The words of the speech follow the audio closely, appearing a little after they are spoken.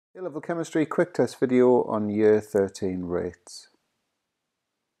A-level chemistry quick test video on year 13 rates.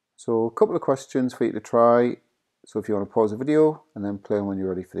 So a couple of questions for you to try. So if you want to pause the video and then play when you're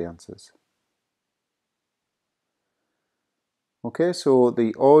ready for the answers. Okay, so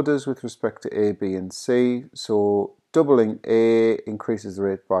the orders with respect to A, B and C. So doubling A increases the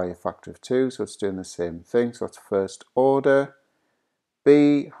rate by a factor of 2, so it's doing the same thing. So that's first order.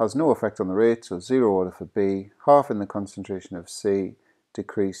 B has no effect on the rate, so 0 order for B. Halving the concentration of C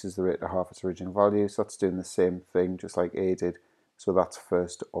decreases the rate to half its original value, so that's doing the same thing just like A did, so that's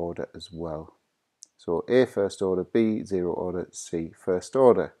first order as well. So A first order, B 0 order, C first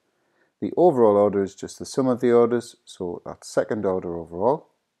order. The overall order is just the sum of the orders, so that's second order overall.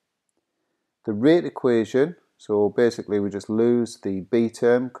 The rate equation, so basically we just lose the B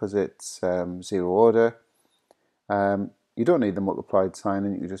term because it's 0 order. You don't need the multiplied sign,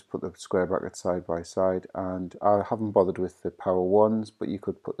 and you can just put the square brackets side by side, and I haven't bothered with the power ones, but you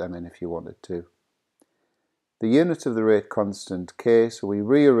could put them in if you wanted to. The unit of the rate constant K, so we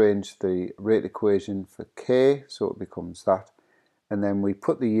rearrange the rate equation for K, so it becomes that, and then we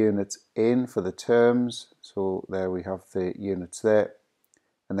put the units in for the terms, so there we have the units there,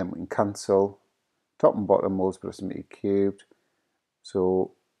 and then we can cancel top and bottom moles per decimeter cubed,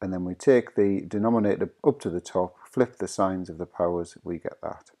 so and then we take the denominator up to the top, flip the signs of the powers, we get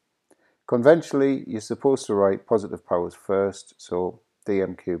that. Conventionally, you're supposed to write positive powers first, so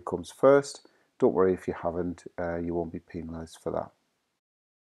dm cubed comes first. Don't worry if you haven't, you won't be penalised for that.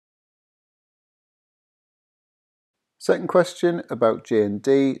 Second question about J and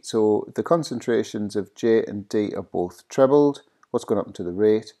D. So the concentrations of J and D are both trebled. What's going to happen to the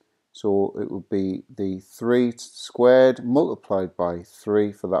rate? So it would be the 3 squared multiplied by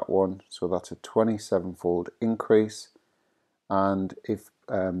 3 for that one. So that's a 27-fold increase. And if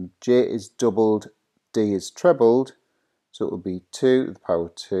J is doubled, D is trebled. So it would be 2 to the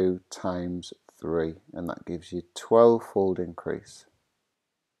power 2 times 3. And that gives you 12-fold increase.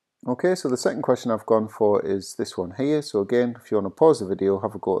 Okay, so the second question I've gone for is this one here. So again, if you want to pause the video,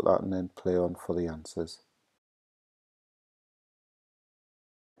 have a go at that and then play on for the answers.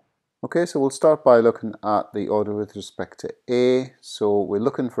 Okay, so we'll start by looking at the order with respect to A. So we're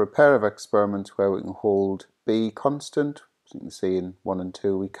looking for a pair of experiments where we can hold B constant. As you can see in 1 and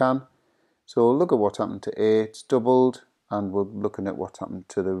 2 we can. So we'll look at what happened to A, it's doubled, and we're looking at what happened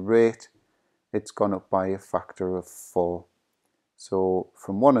to the rate. It's gone up by a factor of 4. So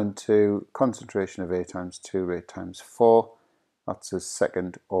from 1 and 2, concentration of A times 2, rate times 4. That's a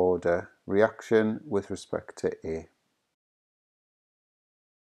second order reaction with respect to A.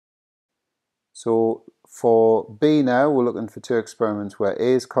 So for B now, we're looking for 2 experiments where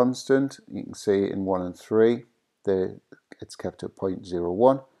A is constant. You can see in 1 and 3, it's kept at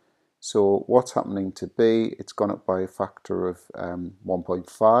 0.01. So what's happening to B? It's gone up by a factor of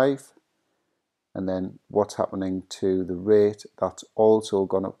 1.5. And then what's happening to the rate? That's also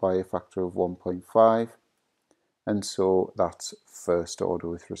gone up by a factor of 1.5. And so that's first order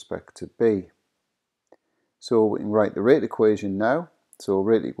with respect to B. So we can write the rate equation now. So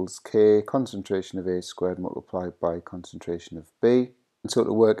rate equals K, concentration of A squared multiplied by concentration of B. And so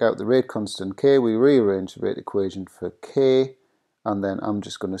to work out the rate constant K, we rearrange the rate equation for K, and then I'm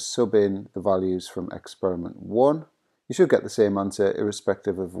just going to sub in the values from experiment 1. You should get the same answer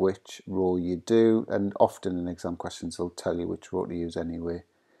irrespective of which row you do, and often in exam questions they'll tell you which row to use anyway.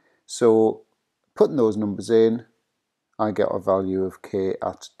 So putting those numbers in, I get a value of K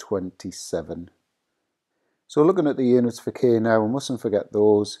at 27. So looking at the units for K now, we mustn't forget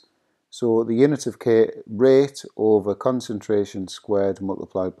those. So the units of K, rate over concentration squared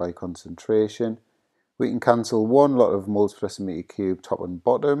multiplied by concentration. We can cancel one lot of moles per decimeter cubed top and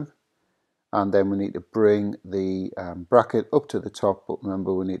bottom. And then we need to bring the bracket up to the top, but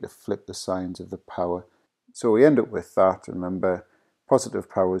remember we need to flip the signs of the power. So we end up with that. Remember, positive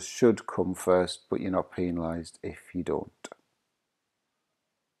powers should come first, but you're not penalised if you don't.